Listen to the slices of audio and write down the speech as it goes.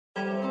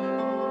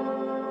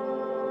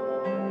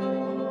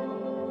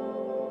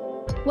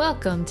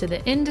Welcome to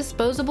the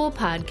Indisposable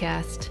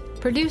Podcast,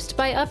 produced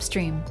by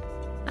Upstream.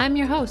 I'm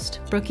your host,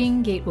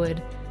 Brooking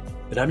Gatewood.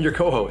 And I'm your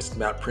co-host,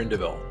 Matt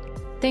Prindeville.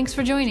 Thanks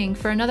for joining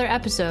for another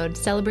episode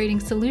celebrating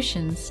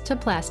solutions to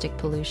plastic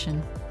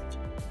pollution.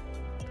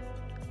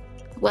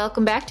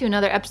 Welcome back to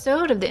another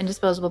episode of the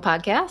Indisposable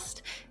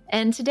Podcast.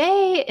 And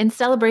today, in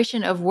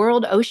celebration of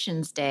World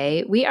Oceans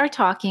Day, we are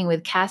talking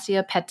with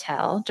Cassia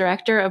Patel,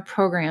 Director of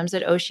Programs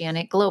at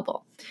Oceanic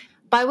Global.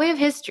 By way of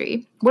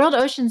history, World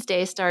Oceans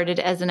Day started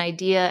as an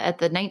idea at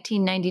the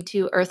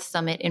 1992 Earth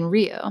Summit in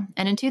Rio,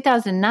 and in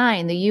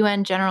 2009, the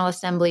UN General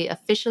Assembly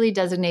officially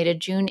designated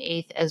June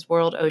 8th as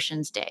World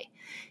Oceans Day.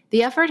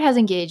 The effort has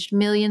engaged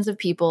millions of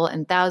people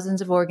and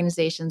thousands of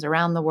organizations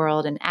around the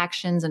world in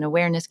actions and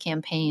awareness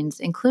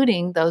campaigns,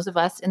 including those of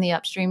us in the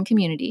upstream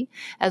community,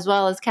 as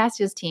well as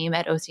Cassia's team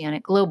at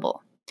Oceanic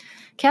Global.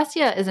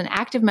 Cassia is an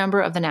active member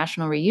of the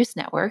National Reuse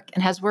Network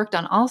and has worked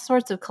on all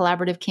sorts of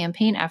collaborative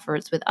campaign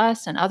efforts with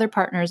us and other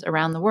partners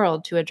around the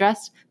world to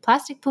address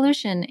plastic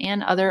pollution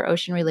and other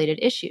ocean-related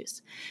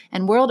issues.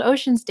 And World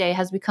Oceans Day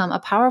has become a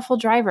powerful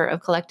driver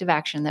of collective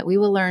action that we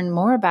will learn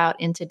more about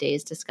in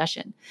today's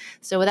discussion.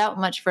 So without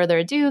much further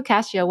ado,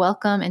 Cassia,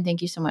 welcome, and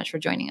thank you so much for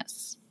joining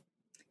us.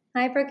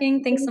 Hi,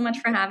 Brooking. Thanks so much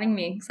for having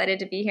me. Excited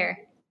to be here.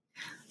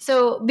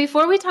 So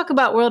before we talk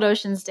about World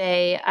Oceans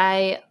Day,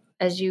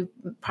 as you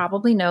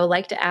probably know,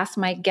 like to ask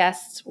my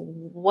guests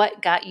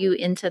what got you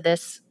into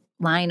this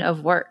line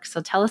of work.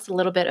 So tell us a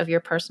little bit of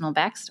your personal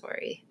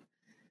backstory.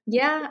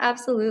 Yeah,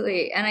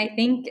 absolutely. And I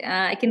think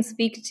I can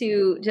speak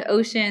to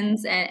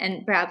oceans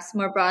and perhaps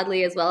more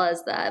broadly as well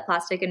as the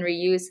plastic and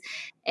reuse.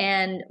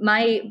 And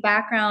my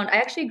background, I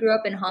actually grew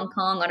up in Hong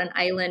Kong on an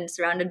island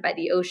surrounded by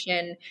the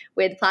ocean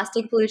with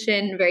plastic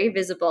pollution very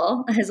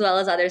visible, as well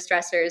as other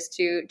stressors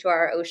to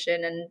our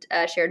ocean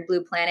and shared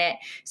blue planet.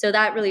 So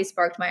that really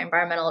sparked my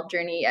environmental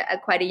journey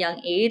at quite a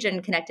young age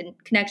and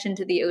connection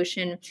to the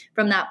ocean.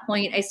 From that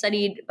point, I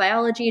studied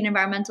biology and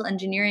environmental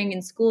engineering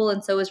in school.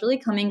 And so it was really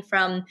coming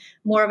from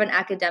more of an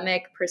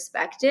academic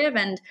perspective.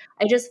 And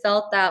I just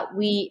felt that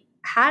we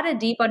had a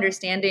deep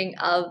understanding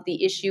of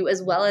the issue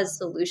as well as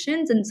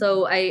solutions. And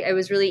so I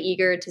was really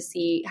eager to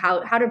see how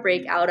to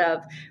break out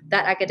of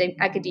that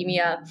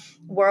academia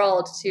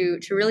world to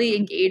really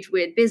engage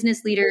with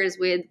business leaders,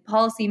 with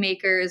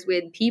policymakers,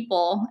 with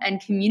people and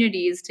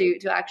communities to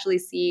actually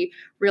see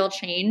real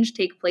change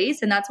take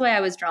place. And that's why I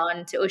was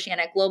drawn to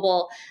Oceanic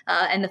Global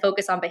and the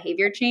focus on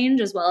behavior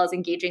change, as well as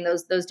engaging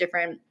those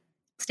different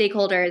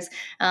stakeholders,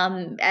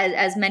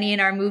 as many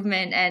in our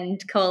movement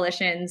and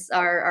coalitions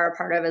are a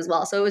part of as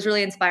well. So it was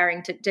really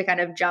inspiring to kind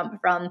of jump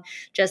from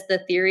just the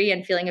theory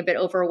and feeling a bit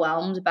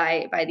overwhelmed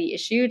by the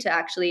issue to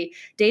actually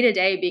day to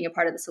day being a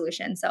part of the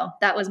solution. So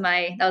that was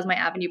my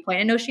avenue point.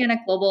 In Oceanic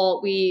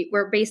Global,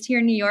 we're based here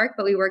in New York,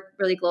 but we work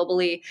really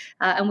globally,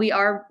 and we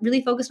are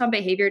really focused on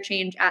behavior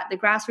change at the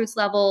grassroots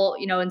level.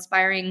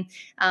 Inspiring.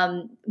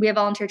 We have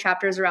volunteer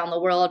chapters around the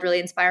world,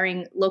 really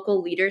inspiring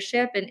local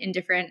leadership in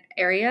different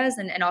areas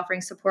and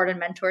offering support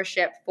and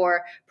mentorship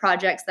for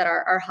projects that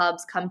our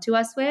hubs come to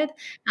us with.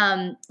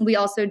 We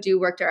also do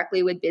work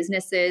directly with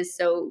businesses,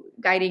 so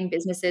guiding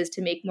businesses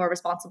to make more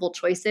responsible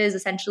choices,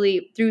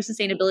 essentially through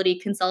sustainability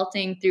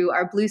consulting, through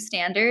our Blue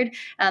Standard,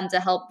 to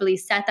help really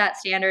set that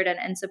standard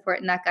and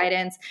support in that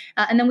guidance.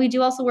 And then we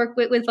do also work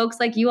with folks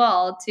like you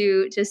all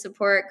to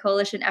support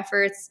coalition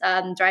efforts,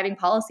 driving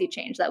policy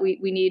change that we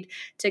need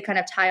to kind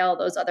of tie all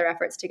those other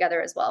efforts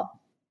together as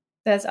well.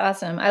 That's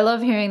awesome. I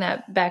love hearing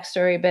that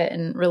backstory bit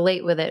and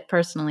relate with it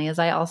personally, as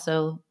I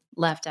also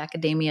left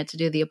academia to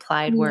do the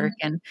applied work.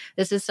 And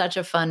this is such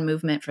a fun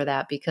movement for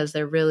that because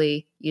they're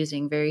really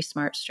using very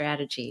smart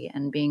strategy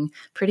and being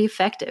pretty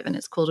effective. And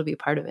it's cool to be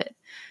part of it.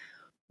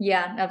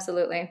 Yeah,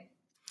 absolutely.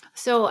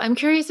 So I'm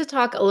curious to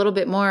talk a little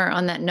bit more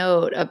on that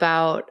note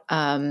about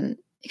kind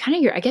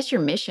of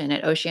your mission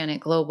at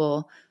Oceanic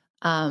Global.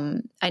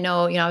 I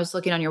know, I was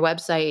looking on your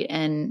website,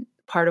 and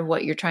part of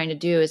what you're trying to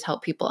do is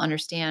help people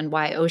understand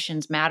why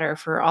oceans matter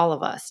for all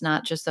of us,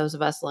 not just those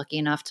of us lucky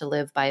enough to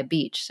live by a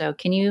beach. So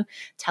can you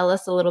tell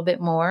us a little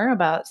bit more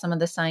about some of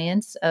the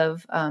science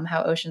of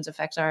how oceans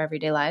affect our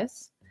everyday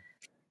lives?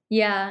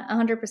 Yeah,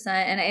 100%.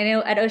 And I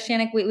know at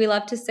Oceanic, we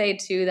love to say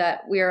too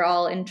that we are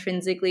all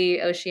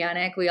intrinsically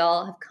oceanic. We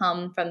all have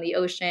come from the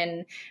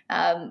ocean.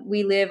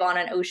 We live on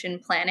an ocean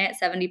planet.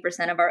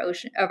 70% of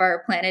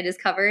our planet is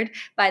covered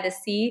by the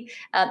sea.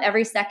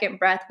 Every second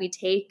breath we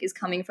take is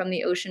coming from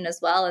the ocean as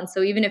well. And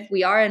so even if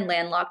we are in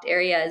landlocked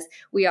areas,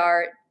 we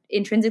are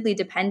intrinsically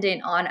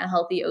dependent on a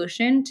healthy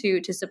ocean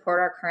to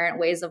support our current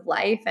ways of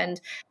life, and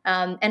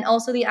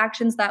also the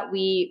actions that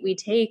we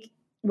take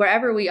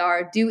wherever we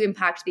are do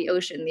impact the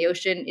ocean. The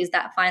ocean is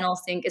that final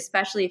sink,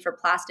 especially for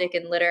plastic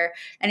and litter.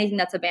 Anything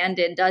that's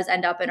abandoned does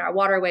end up in our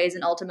waterways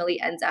and ultimately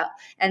ends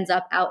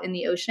up out in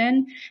the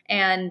ocean.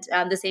 And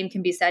the same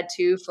can be said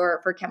too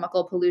for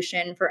chemical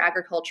pollution, for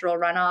agricultural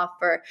runoff,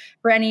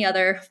 for any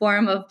other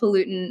form of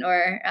pollutant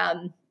or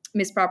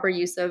misproper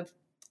use of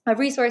of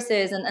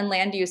resources and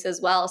land use as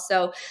well.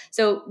 So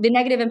the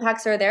negative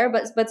impacts are there,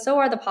 but so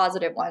are the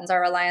positive ones.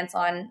 Our reliance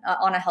on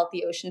a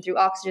healthy ocean through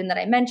oxygen that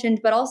I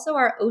mentioned, but also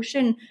our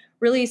ocean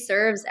really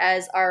serves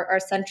as our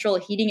central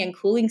heating and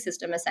cooling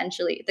system,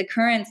 essentially. The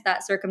currents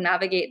that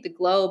circumnavigate the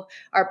globe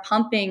are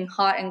pumping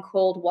hot and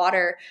cold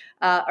water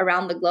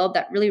around the globe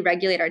that really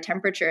regulate our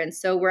temperature. And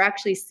so we're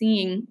actually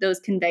seeing those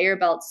conveyor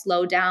belts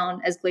slow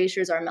down as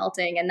glaciers are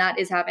melting. And that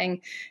is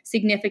having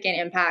significant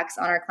impacts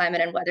on our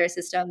climate and weather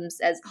systems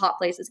as hot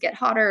places get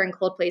hotter and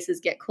cold places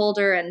get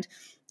colder. And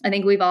I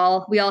think we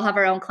all have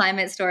our own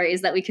climate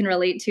stories that we can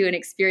relate to and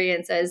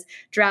experience as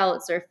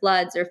droughts or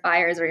floods or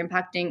fires are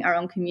impacting our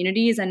own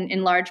communities. And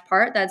in large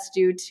part, that's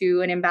due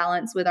to an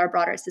imbalance with our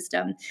broader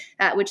system,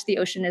 at which the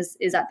ocean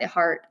is at the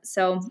heart.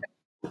 So,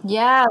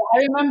 yeah, I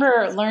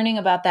remember learning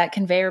about that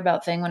conveyor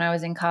belt thing when I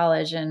was in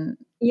college, and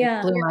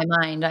it blew my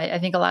mind. I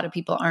think a lot of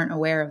people aren't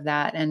aware of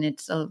that, and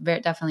it's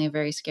definitely a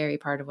very scary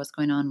part of what's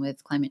going on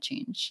with climate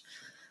change.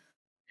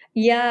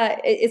 Yeah,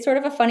 it's sort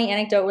of a funny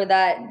anecdote with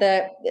that.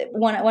 The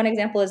one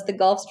example is the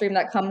Gulf Stream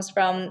that comes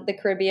from the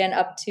Caribbean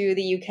up to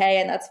the UK,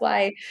 and that's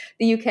why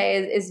the UK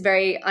is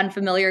very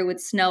unfamiliar with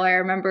snow. I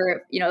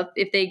remember,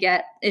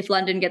 if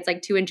London gets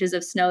like 2 inches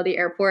of snow, the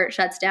airport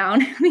shuts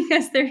down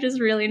because they're just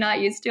really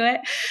not used to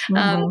it.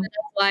 That's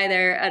why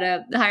they're at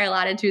a higher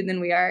latitude than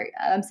we are.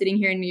 I'm sitting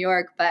here in New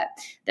York, but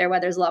their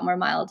weather's a lot more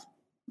mild.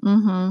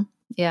 Mm-hmm.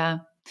 Yeah.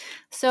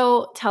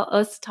 So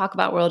let's talk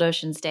about World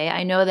Oceans Day.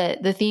 I know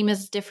that the theme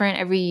is different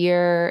every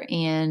year,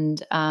 and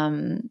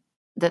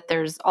that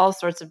there's all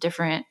sorts of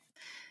different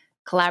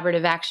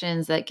collaborative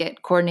actions that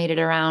get coordinated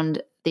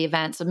around the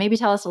event. So maybe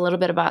tell us a little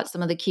bit about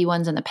some of the key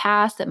ones in the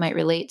past that might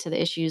relate to the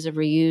issues of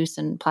reuse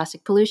and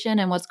plastic pollution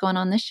and what's going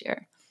on this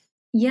year.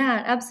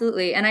 Yeah,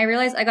 absolutely. And I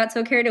realized I got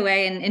so carried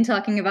away in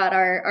talking about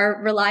our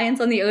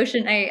reliance on the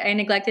ocean. I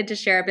neglected to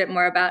share a bit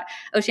more about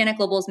Oceanic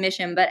Global's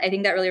mission, but I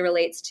think that really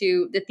relates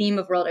to the theme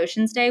of World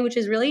Oceans Day, which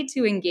is really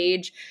to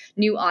engage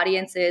new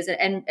audiences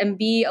and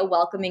be a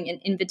welcoming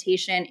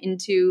invitation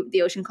into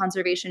the ocean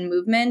conservation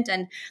movement.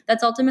 And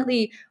that's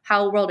ultimately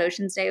how World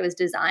Oceans Day was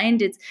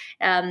designed. It's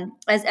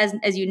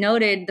as you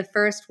noted, the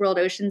first World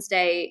Oceans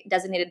Day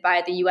designated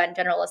by the UN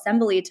General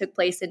Assembly took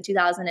place in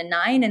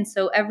 2009. And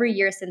so every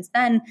year since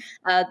then,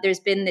 there's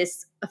been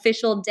this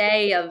official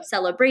day of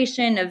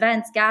celebration,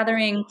 events,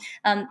 gathering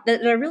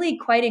that are really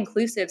quite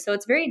inclusive. So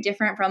it's very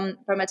different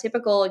from a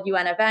typical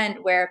UN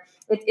event where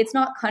it's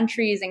not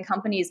countries and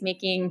companies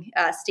making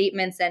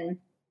statements and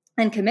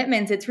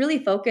commitments. It's really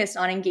focused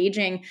on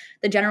engaging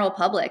the general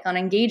public, on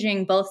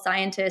engaging both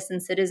scientists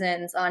and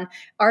citizens, on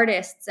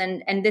artists.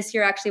 And this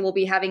year, actually, we'll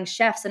be having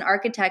chefs and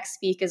architects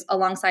speak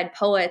alongside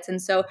poets. And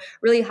so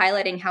really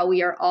highlighting how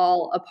we are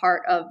all a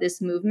part of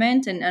this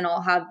movement and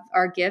all have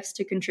our gifts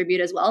to contribute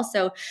as well.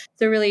 So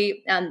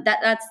really,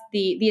 that's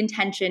the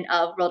intention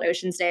of World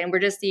Oceans Day. And we're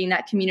just seeing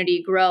that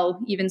community grow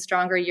even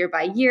stronger year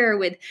by year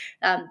with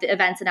the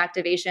events and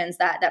activations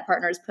that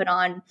partners put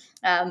on.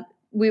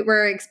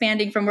 We're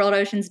expanding from World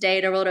Oceans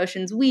Day to World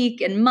Oceans Week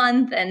and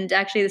month. And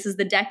actually, this is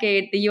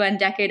the UN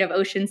decade of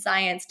ocean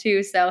science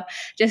too. So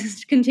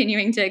just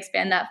continuing to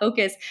expand that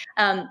focus.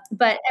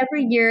 But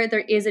every year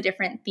there is a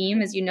different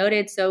theme, as you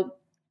noted. So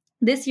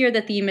this year,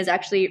 the theme is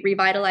actually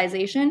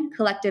revitalization,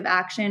 collective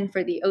action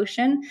for the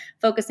ocean,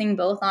 focusing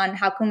both on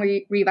how can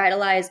we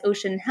revitalize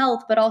ocean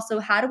health, but also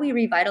how do we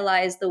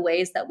revitalize the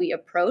ways that we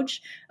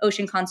approach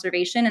ocean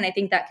conservation. And I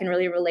think that can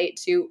really relate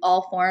to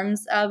all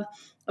forms of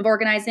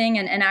organizing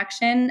and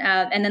action.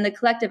 And then the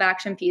collective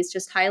action piece,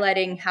 just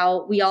highlighting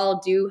how we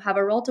all do have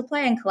a role to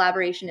play and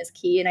collaboration is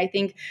key. And I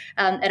think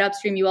at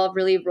Upstream, you all have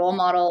really role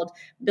modeled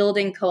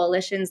building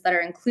coalitions that are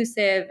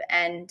inclusive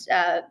and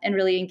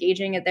really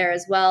engaging it there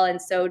as well.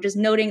 And so just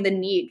noting the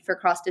need for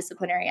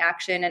cross-disciplinary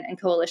action and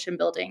coalition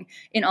building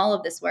in all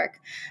of this work.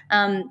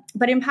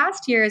 But in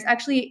past years,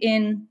 actually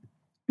I'm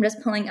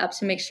just pulling up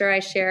to make sure I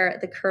share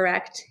the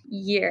correct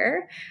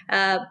year.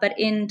 But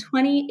in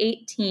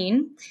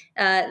 2018,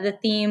 the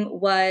theme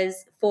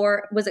was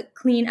it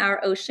Clean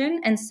Our Ocean?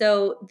 And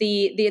so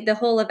the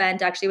whole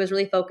event actually was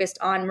really focused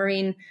on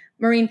marine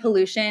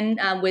pollution,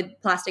 with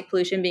plastic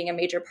pollution being a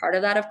major part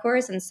of that, of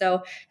course. And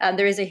so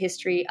there is a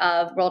history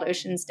of World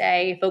Oceans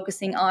Day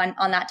focusing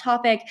on that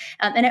topic.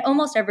 And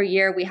almost every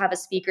year we have a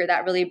speaker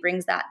that really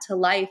brings that to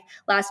life.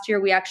 Last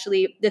year,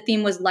 the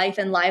theme was life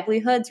and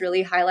livelihoods,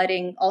 really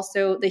highlighting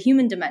also the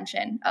human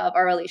dimension of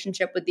our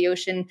relationship with the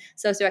ocean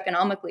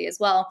socioeconomically as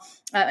well.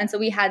 And so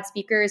we had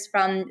speakers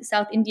from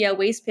South India,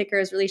 waste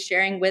pickers, really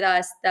sharing with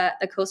us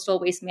the coastal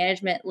waste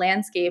management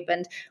landscape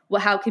and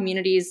how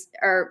communities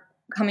are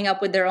coming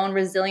up with their own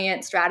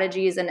resilient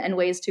strategies and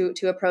ways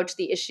to approach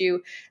the issue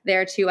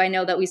there too. I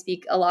know that we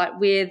speak a lot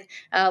with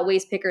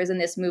waste pickers in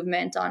this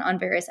movement on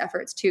various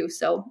efforts too.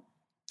 So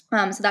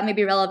So that may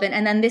be relevant.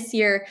 And then this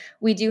year,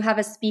 we do have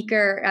a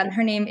speaker.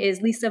 Her name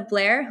is Lisa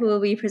Blair, who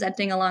will be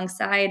presenting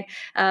alongside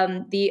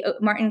the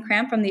Martin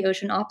Cramp from the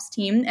Ocean Ops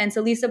team. And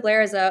so Lisa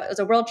Blair is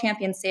a world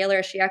champion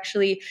sailor. She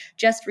actually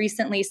just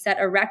recently set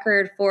a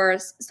record for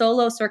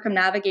solo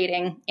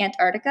circumnavigating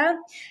Antarctica.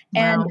 Wow.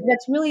 And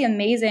what's really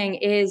amazing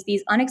is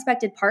these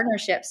unexpected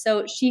partnerships.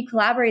 So she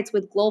collaborates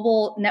with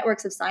global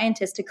networks of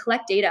scientists to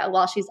collect data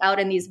while she's out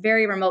in these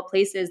very remote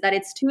places that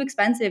it's too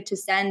expensive to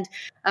send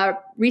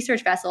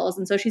research vessels.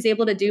 And so she's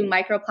able to do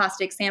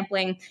microplastic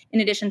sampling in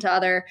addition to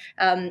other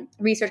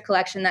research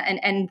collection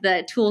and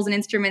the tools and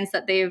instruments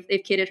that they've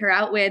kitted her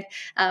out with.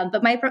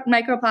 But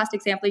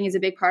microplastic sampling is a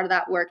big part of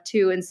that work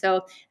too. And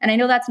I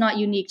know that's not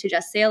unique to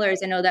just sailors.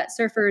 I know that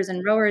surfers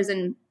and rowers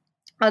and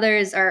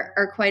others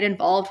are quite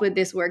involved with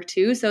this work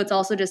too. So it's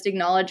also just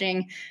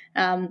acknowledging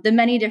the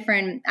many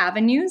different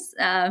avenues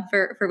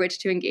for which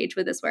to engage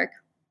with this work.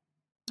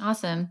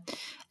 Awesome.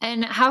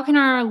 And how can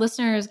our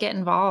listeners get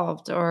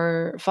involved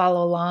or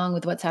follow along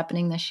with what's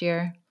happening this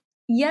year?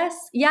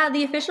 Yes. Yeah.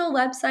 The official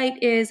website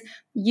is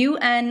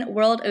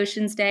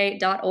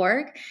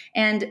unworldoceansday.org.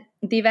 And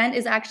the event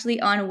is actually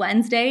on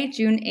Wednesday,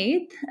 June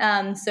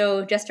 8th.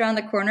 So just around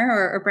the corner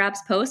or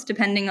perhaps post,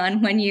 depending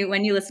on when you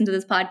listen to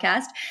this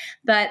podcast.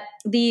 But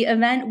the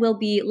event will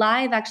be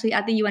live actually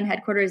at the UN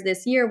headquarters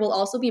this year. We'll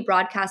also be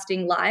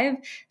broadcasting live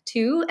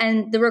too.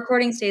 And the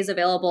recording stays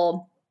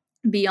available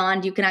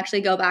beyond. You can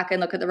actually go back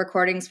and look at the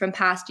recordings from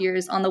past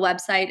years on the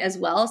website as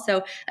well.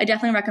 So I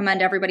definitely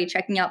recommend everybody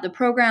checking out the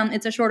program.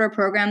 It's a shorter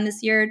program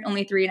this year,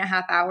 only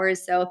 3.5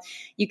 hours. So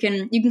you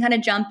can kind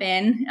of jump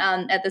in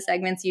at the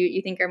segments you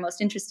think are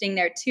most interesting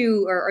there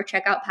too, or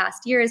check out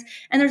past years.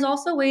 And there's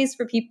also ways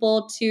for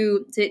people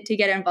to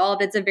get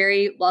involved. It's a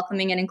very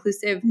welcoming and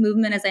inclusive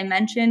movement, as I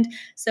mentioned.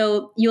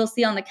 So you'll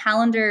see on the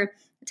calendar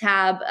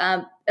tab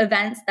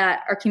events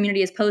that our community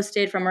has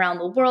posted from around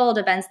the world,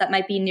 events that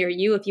might be near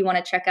you if you want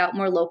to check out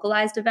more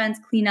localized events,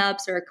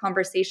 cleanups or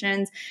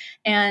conversations,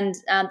 and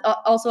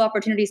also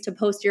opportunities to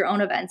post your own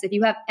events. If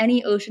you have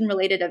any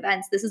ocean-related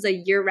events, this is a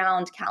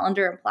year-round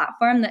calendar and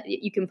platform that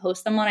you can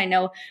post them on. I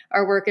know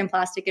our work in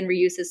plastic and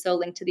reuse is so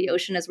linked to the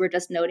ocean, as we're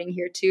just noting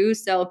here too.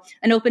 So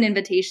an open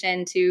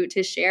invitation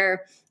to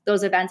share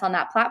those events on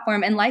that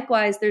platform. And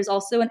likewise, there's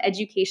also an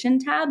education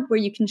tab where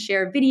you can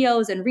share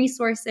videos and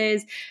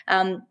resources.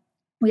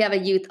 We have a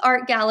youth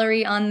art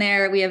gallery on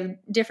there. We have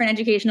different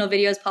educational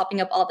videos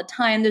popping up all the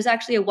time. There's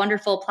actually a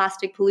wonderful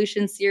plastic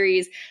pollution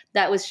series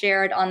that was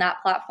shared on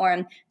that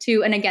platform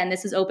too. And again,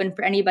 this is open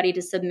for anybody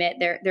to submit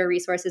their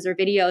resources or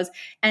videos.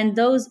 And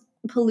those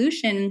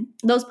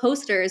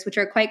posters, which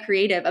are quite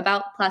creative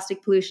about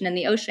plastic pollution in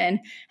the ocean,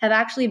 have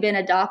actually been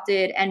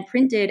adopted and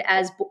printed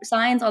as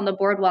signs on the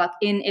boardwalk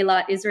in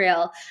Eilat,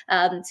 Israel,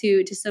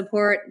 to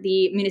support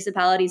the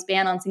municipality's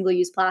ban on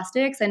single-use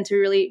plastics and to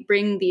really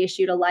bring the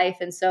issue to life.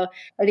 And so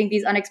I think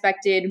these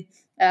unexpected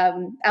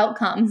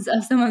outcomes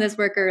of some of this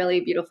work are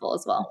really beautiful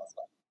as well.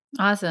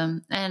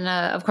 Awesome. And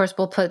of course,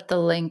 we'll put the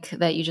link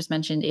that you just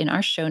mentioned in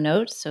our show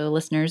notes. So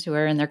listeners who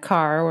are in their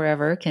car or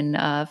wherever can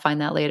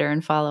find that later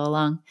and follow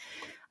along.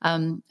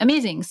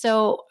 Amazing.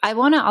 So I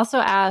want to also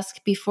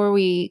ask before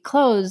we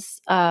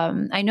close,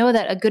 I know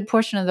that a good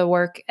portion of the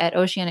work at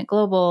Oceanic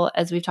Global,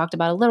 as we've talked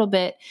about a little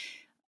bit,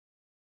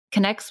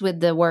 connects with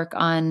the work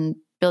on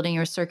building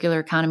your circular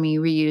economy,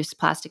 reuse,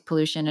 plastic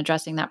pollution,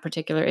 addressing that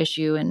particular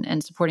issue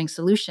and supporting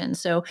solutions.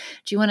 So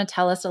do you want to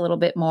tell us a little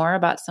bit more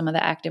about some of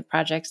the active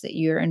projects that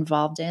you're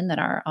involved in that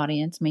our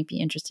audience might be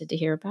interested to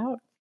hear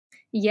about?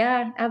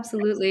 Yeah,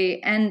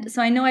 absolutely. And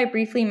so I know I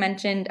briefly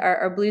mentioned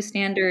our Blue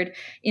Standard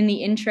in the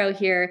intro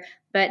here,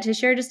 but to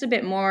share just a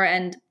bit more,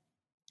 and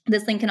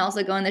this link can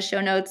also go in the show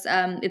notes.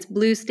 It's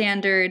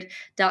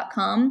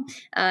bluestandard.com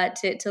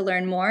to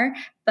learn more.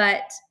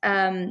 But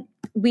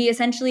we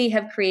essentially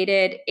have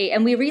created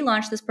and we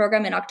relaunched this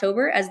program in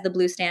October as the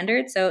Blue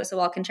Standard. So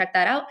all can check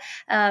that out.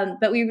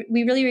 But we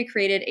really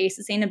recreated a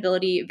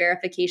sustainability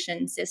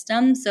verification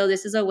system. So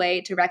this is a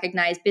way to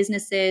recognize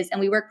businesses, and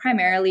we work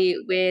primarily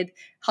with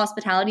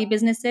hospitality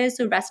businesses,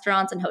 so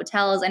restaurants and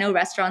hotels. I know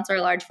restaurants are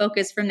a large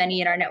focus for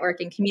many in our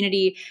networking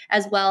community,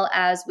 as well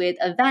as with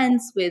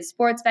events, with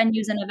sports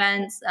venues and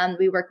events.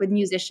 We work with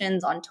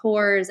musicians on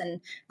tours and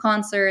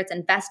concerts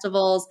and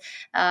festivals,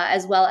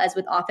 as well as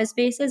with office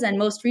spaces, and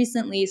most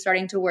recently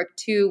starting to work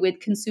too with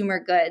consumer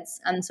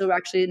goods. So we're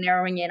actually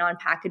narrowing in on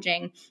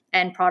packaging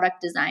and product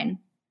design.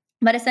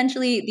 But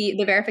essentially,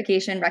 the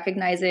verification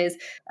recognizes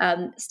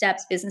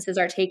steps businesses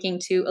are taking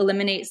to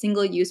eliminate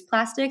single-use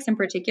plastics in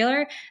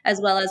particular,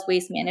 as well as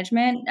waste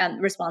management,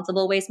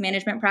 responsible waste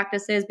management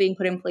practices being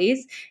put in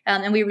place.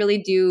 And we really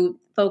do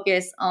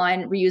focus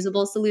on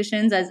reusable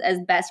solutions as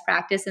best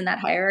practice in that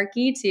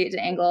hierarchy to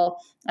angle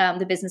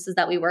the businesses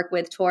that we work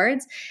with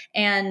towards.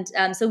 And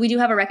so we do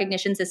have a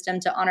recognition system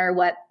to honor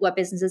what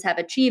businesses have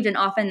achieved. And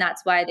often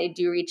that's why they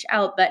do reach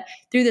out. But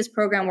through this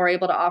program, we're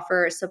able to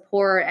offer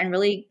support and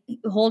really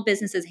hold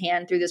businesses'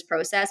 hand through this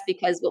process,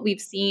 because what we've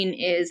seen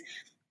is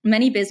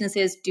many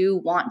businesses do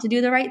want to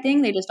do the right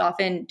thing. They just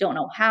often don't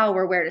know how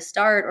or where to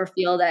start, or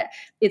feel that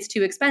it's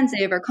too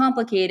expensive or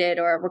complicated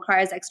or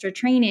requires extra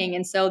training.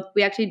 And so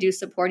we actually do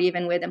support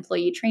even with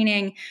employee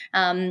training,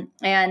 and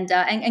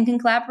can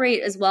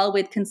collaborate as well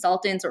with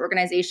consultants or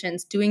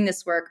organizations doing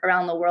this work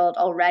around the world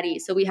already.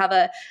 So we have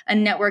a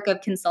network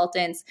of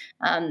consultants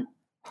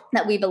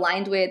that we've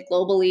aligned with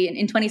globally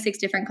in 26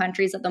 different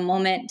countries at the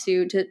moment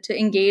to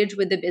engage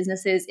with the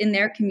businesses in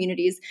their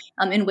communities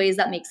in ways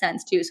that make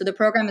sense too. So the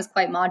program is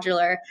quite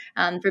modular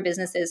for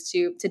businesses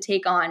to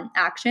take on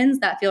actions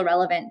that feel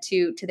relevant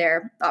to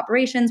their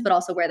operations, but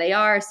also where they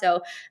are.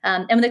 So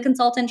and the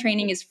consultant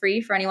training is free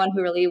for anyone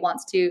who really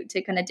wants to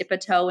kind of dip a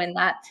toe in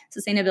that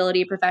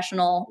sustainability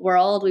professional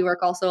world. We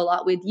work also a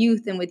lot with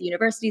youth and with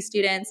university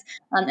students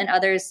and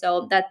others.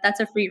 So that's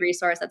a free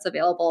resource that's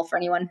available for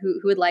anyone who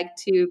would like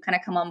to kind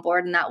of come on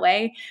board in that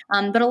way.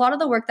 But a lot of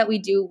the work that we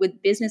do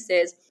with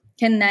businesses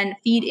can then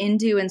feed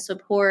into and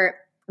support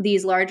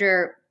these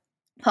larger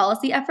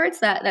policy efforts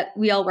that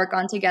we all work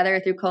on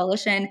together through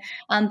Coalition,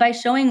 by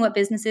showing what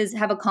businesses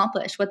have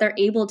accomplished, what they're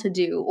able to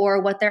do,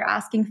 or what they're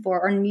asking for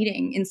or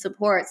needing in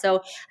support.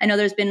 So I know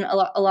there's been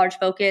a large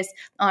focus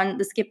on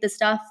the skip the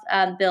stuff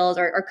bills,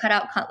 or cut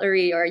out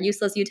cutlery or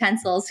useless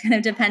utensils, kind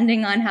of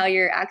depending on how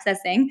you're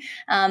accessing.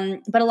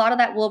 But a lot of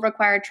that will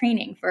require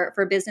training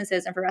for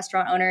businesses and for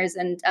restaurant owners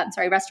and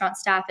restaurant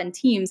staff and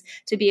teams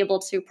to be able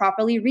to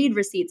properly read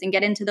receipts and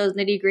get into those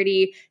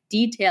nitty-gritty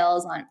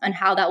details on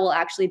how that will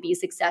actually be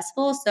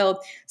successful. So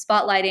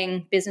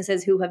spotlighting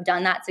businesses who have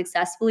done that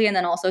successfully, and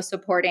then also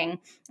supporting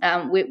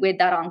with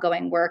that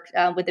ongoing work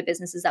with the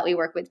businesses that we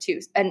work with too,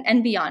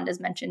 and beyond, as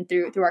mentioned,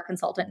 through our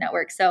consultant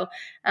network. So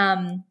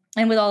and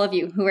with all of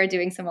you who are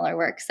doing similar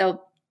work.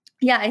 So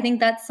yeah, I think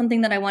that's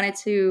something that I wanted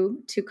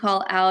to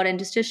call out, and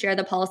just to share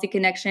the policy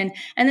connection.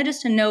 And then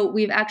just to note,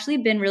 we've actually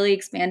been really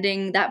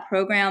expanding that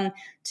program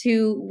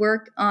to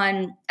work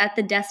on at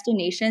the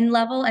destination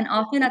level and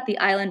often at the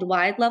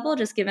island-wide level,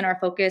 just given our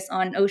focus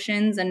on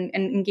oceans and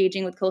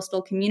engaging with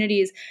coastal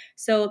communities.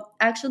 So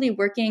actually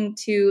working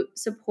to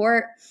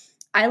support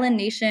island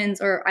nations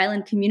or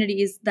island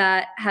communities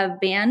that have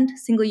banned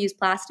single-use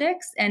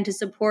plastics, and to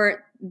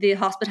support the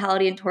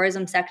hospitality and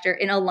tourism sector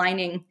in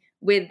aligning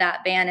with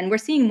that ban. And we're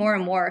seeing more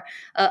and more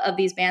of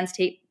these bans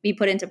be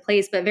put into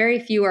place, but very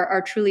few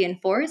are truly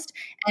enforced.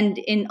 And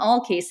in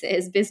all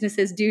cases,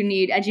 businesses do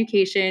need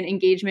education,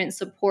 engagement,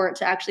 support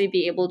to actually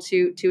be able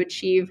to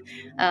achieve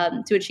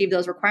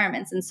those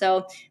requirements. And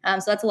so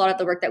that's a lot of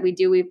the work that we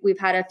do. We've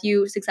had a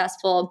few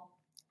successful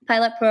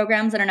pilot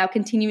programs that are now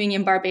continuing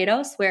in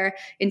Barbados, where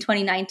in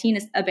 2019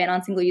 a ban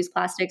on single-use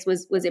plastics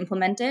was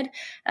implemented.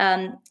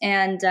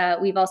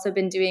 We've also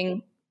been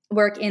doing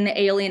work in the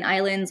Aeolian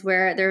Islands,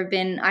 where there have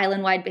been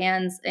island-wide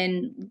bans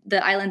in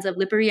the islands of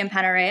Lipari and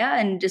Panarea,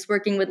 and just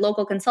working with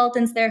local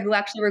consultants there who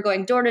actually were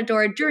going door to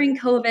door during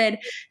COVID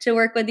to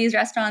work with these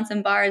restaurants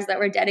and bars that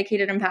were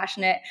dedicated and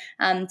passionate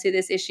to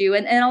this issue.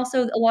 And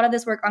also a lot of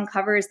this work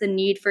uncovers the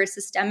need for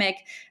systemic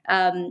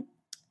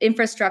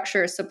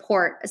infrastructure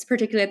support,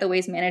 particularly at the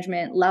waste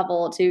management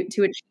level, to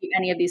achieve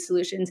any of these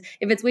solutions,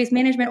 if it's waste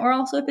management or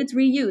also if it's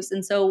reuse.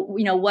 And so,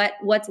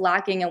 what's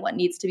lacking and what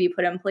needs to be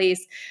put in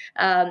place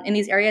in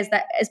these areas,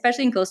 that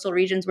especially in coastal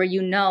regions where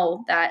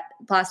that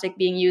plastic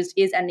being used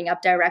is ending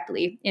up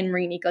directly in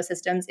marine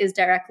ecosystems, is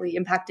directly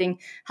impacting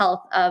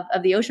health of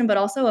the ocean, but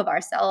also of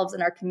ourselves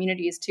and our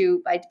communities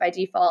too by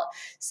default.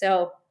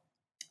 So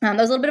that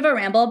was a little bit of a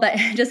ramble, but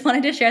just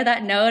wanted to share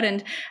that note,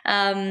 and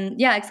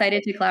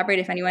excited to collaborate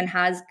if anyone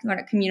has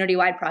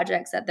community-wide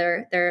projects that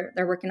they're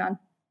working on.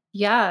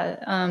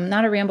 Yeah,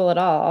 not a ramble at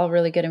all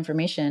really good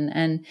information.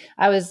 And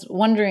I was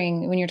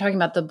wondering, when you're talking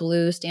about the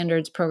Blue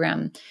Standards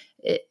program,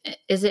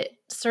 is it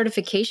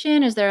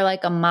certification? Is there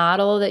like a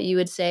model that you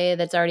would say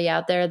that's already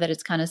out there that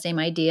it's kind of same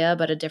idea,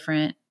 but a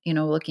different,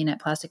 looking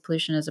at plastic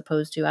pollution as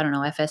opposed to, I don't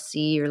know,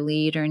 FSC or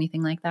LEED or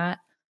anything like that?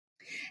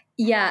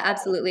 Yeah,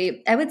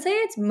 absolutely. I would say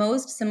it's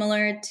most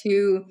similar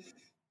to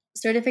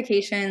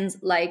certifications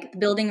like the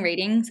building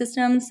rating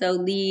system. So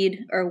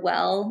LEED or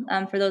WELL,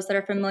 for those that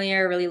are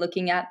familiar, really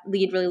looking at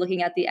LEED, really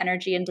looking at the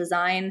energy and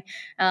design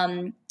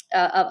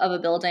of a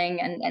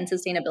building and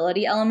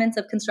sustainability elements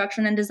of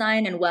construction and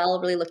design, and WELL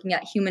really looking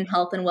at human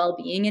health and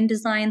well-being in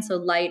design, so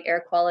light,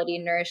 air quality,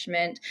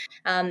 nourishment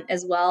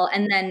as well.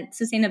 And then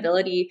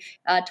sustainability,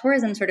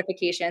 tourism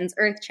certifications.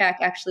 EarthCheck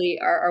actually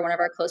are one of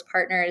our close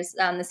partners.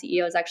 The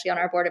CEO is actually on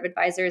our board of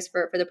advisors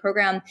for the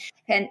program,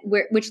 and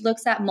which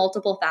looks at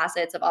multiple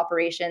facets of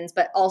operations,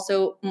 but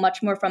also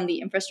much more from the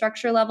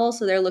infrastructure level.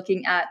 So they're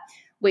looking at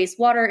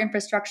wastewater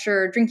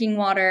infrastructure, drinking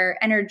water,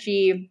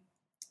 energy,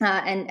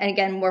 and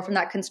again, more from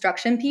that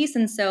construction piece.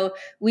 And so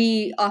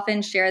we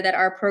often share that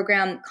our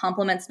program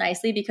complements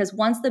nicely, because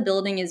once the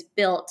building is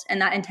built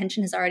and that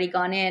intention has already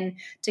gone in,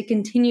 to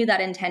continue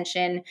that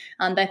intention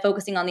by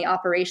focusing on the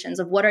operations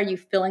of what are you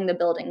filling the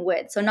building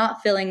with. So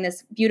not filling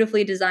this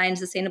beautifully designed,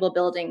 sustainable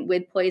building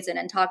with poison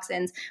and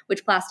toxins,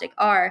 which plastic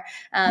are,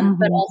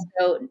 but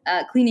also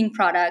cleaning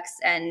products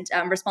and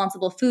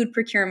responsible food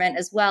procurement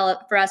as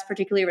well. For us,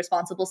 particularly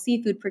responsible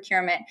seafood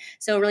procurement.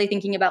 So really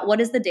thinking about what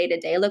does the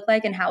day-to-day look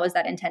like, and how is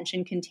that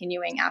intention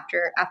continuing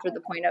after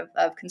the point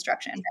of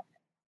construction.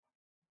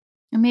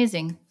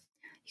 Amazing.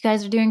 You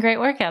guys are doing great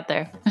work out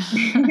there.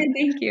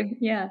 Thank you.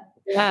 Yeah.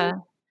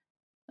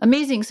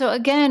 Amazing. So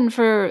again,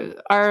 for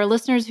our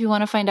listeners who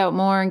want to find out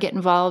more and get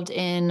involved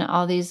in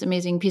all these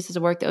amazing pieces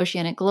of work that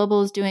Oceanic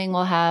Global is doing,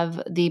 we'll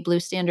have the Blue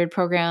Standard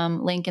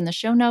program link in the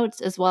show notes,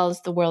 as well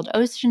as the World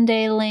Ocean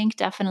Day link.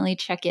 Definitely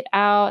check it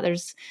out.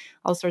 There's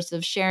all sorts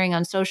of sharing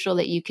on social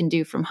that you can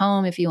do from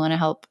home if you want to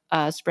help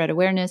spread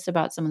awareness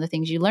about some of the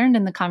things you learned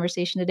in the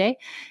conversation today.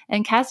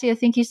 And Cassia,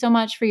 thank you so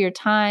much for your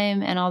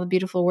time and all the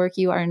beautiful work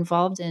you are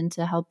involved in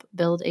to help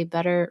build a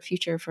better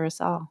future for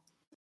us all.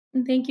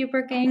 Thank you,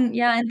 Perking.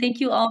 Yeah, and thank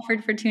you all for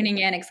tuning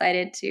in.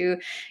 Excited to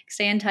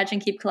stay in touch and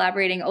keep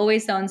collaborating.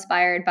 Always so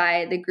inspired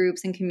by the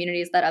groups and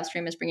communities that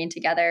Upstream is bringing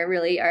together.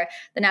 Really,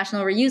 the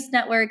national reuse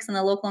networks and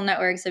the local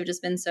networks have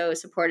just been so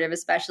supportive,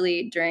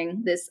 especially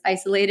during this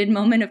isolated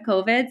moment of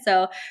COVID.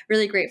 So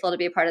really grateful to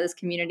be a part of this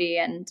community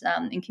and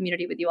in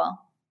community with you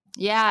all.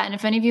 Yeah. And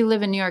if any of you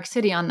live in New York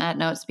City, on that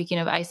note, speaking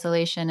of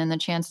isolation and the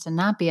chance to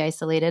not be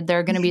isolated, there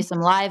are going to be some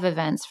live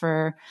events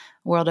for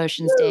World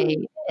Oceans Day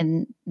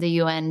in the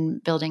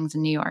UN buildings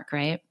in New York,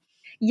 right?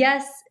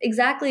 Yes,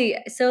 exactly.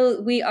 So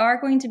we are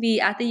going to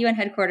be at the UN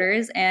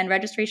headquarters, and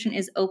registration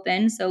is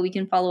open, so we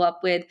can follow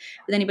up with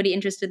anybody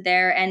interested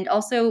there. And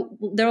also,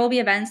 there will be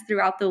events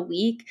throughout the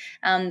week.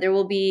 There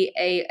will be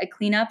a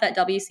cleanup that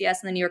WCS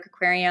and the New York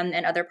Aquarium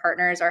and other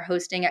partners are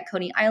hosting at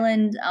Coney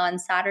Island on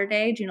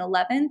Saturday, June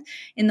 11th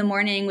in the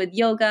morning, with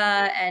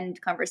yoga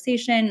and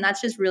conversation. That's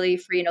just really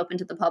free and open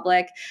to the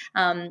public,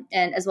 and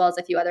as well as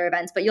a few other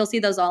events. But you'll see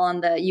those all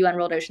on the UN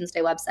World Oceans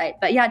Day website.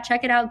 But yeah,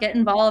 check it out, get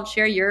involved,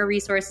 share your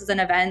resources and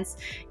events.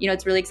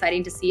 It's really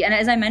exciting to see. And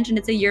as I mentioned,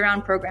 it's a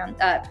year-round program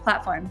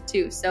platform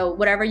too. So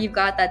whatever you've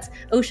got that's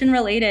ocean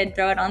related,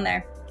 throw it on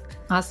there.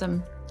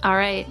 Awesome. All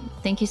right.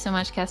 Thank you so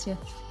much, Cassia.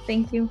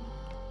 Thank you.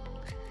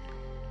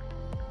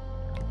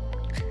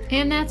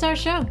 And that's our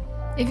show.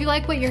 If you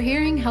like what you're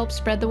hearing, help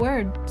spread the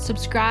word.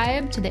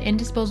 Subscribe to the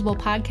Indisposable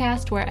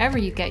Podcast wherever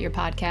you get your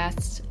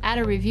podcasts. Add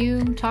a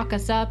review, talk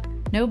us up.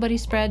 Nobody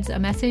spreads a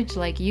message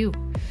like you.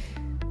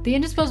 The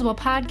Indisposable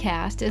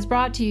Podcast is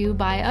brought to you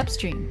by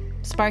Upstream,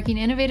 sparking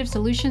innovative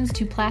solutions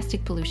to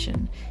plastic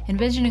pollution,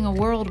 envisioning a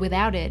world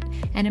without it,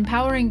 and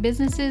empowering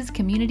businesses,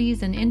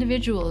 communities, and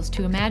individuals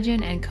to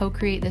imagine and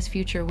co-create this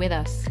future with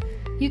us.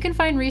 You can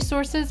find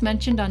resources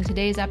mentioned on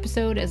today's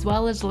episode, as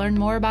well as learn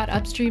more about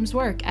Upstream's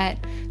work at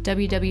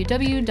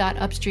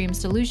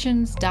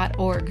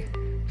www.upstreamsolutions.org.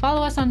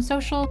 Follow us on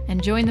social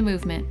and join the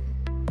movement.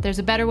 There's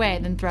a better way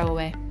than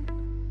throwaway.